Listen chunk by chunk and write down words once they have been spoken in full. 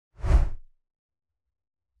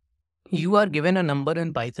You are given a number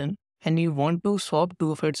in Python and you want to swap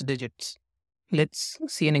two of its digits. Let's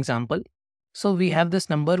see an example. So we have this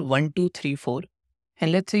number 1234,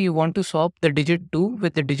 and let's say you want to swap the digit 2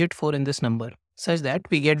 with the digit 4 in this number, such that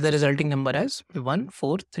we get the resulting number as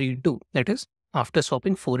 1432. That is, after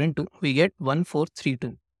swapping 4 and 2, we get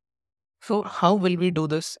 1432. So how will we do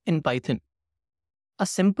this in Python? A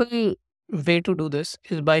simple way to do this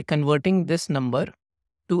is by converting this number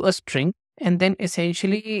to a string and then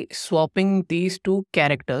essentially swapping these two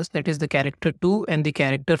characters, that is the character 2 and the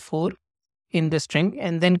character 4 in the string,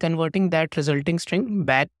 and then converting that resulting string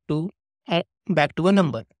back to a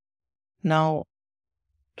number. Now,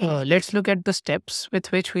 let's look at the steps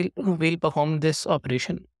with which we'll perform this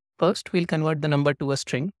operation. First, we'll convert the number to a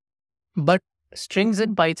string, but strings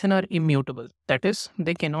in Python are immutable. That is,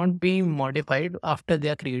 they cannot be modified after they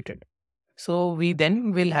are created. So we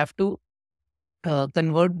then will have to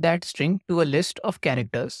convert that string to a list of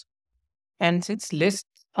characters. And since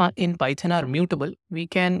lists in Python are mutable, we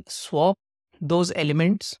can swap those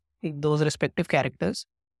elements, those respective characters,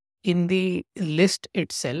 in the list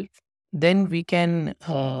itself. Then we can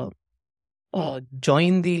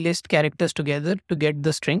join the list characters together to get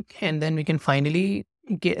the string, and then we can finally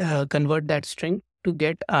convert that string to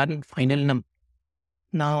get our final number.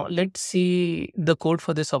 Now let's see the code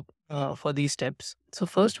for this for these steps. So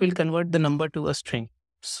first we'll convert the number to a string.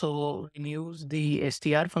 So we'll use the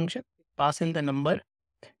str function, pass in the number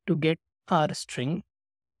to get our string.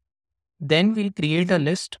 Then we'll create a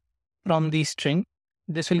list from the string.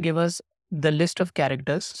 This will give us the list of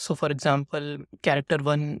characters. So for example, character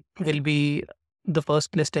 1 will be the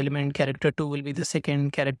first list element, character 2 will be the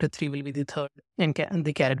second, character 3 will be the third, and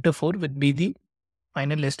the character 4 would be the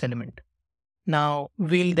final list element. Now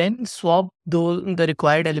we'll then swap the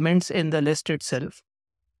required elements in the list itself.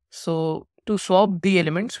 So to swap the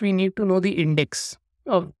elements, we need to know the index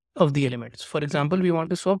of the elements. For example, we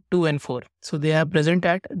want to swap 2 and 4. So they are present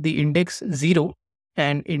at the index 0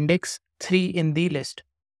 and index 3 in the list.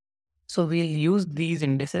 So we'll use these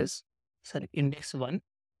indices, sorry, index 1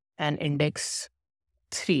 and index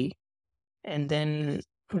 3. And then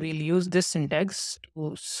we'll use this syntax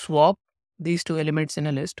to swap these two elements in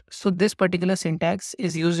a list. So this particular syntax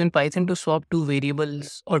is used in Python to swap two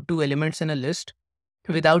variables or two elements in a list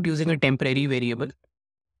without using a temporary variable.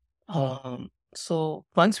 So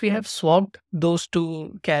once we have swapped those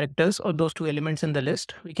two characters or those two elements in the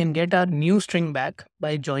list, we can get our new string back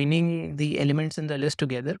by joining the elements in the list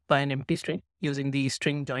together by an empty string using the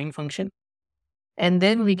string join function. And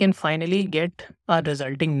then we can finally get our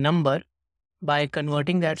resulting number by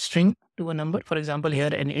converting that string to a number, for example, here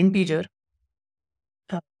an integer.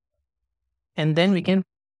 And then we can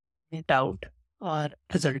print out our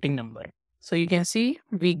resulting number. So you can see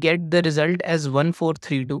we get the result as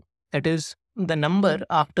 1432. That is the number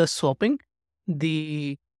after swapping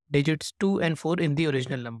the digits 2 and 4 in the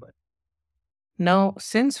original number. Now,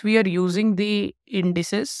 since we are using the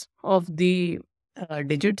indices of the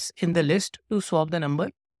digits in the list to swap the number,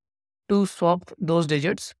 to swap those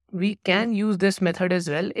digits, we can use this method as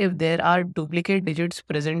well if there are duplicate digits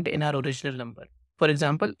present in our original number. For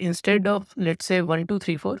example, instead of, let's say,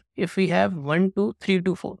 1234, if we have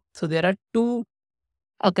 12324, so there are two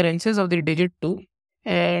occurrences of the digit 2,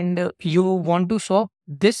 and you want to swap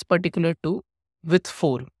this particular 2 with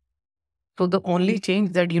 4. So the only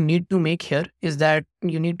change that you need to make here is that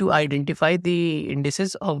you need to identify the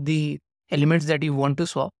indices of the elements that you want to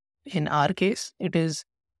swap. In our case, it is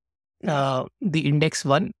the index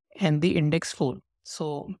 1 and the index 4.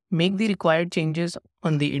 So make the required changes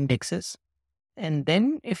on the indexes. And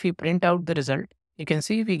then if we print out the result, you can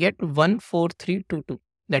see we get 14322.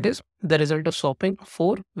 That is the result of swapping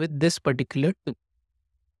 4 with this particular 2.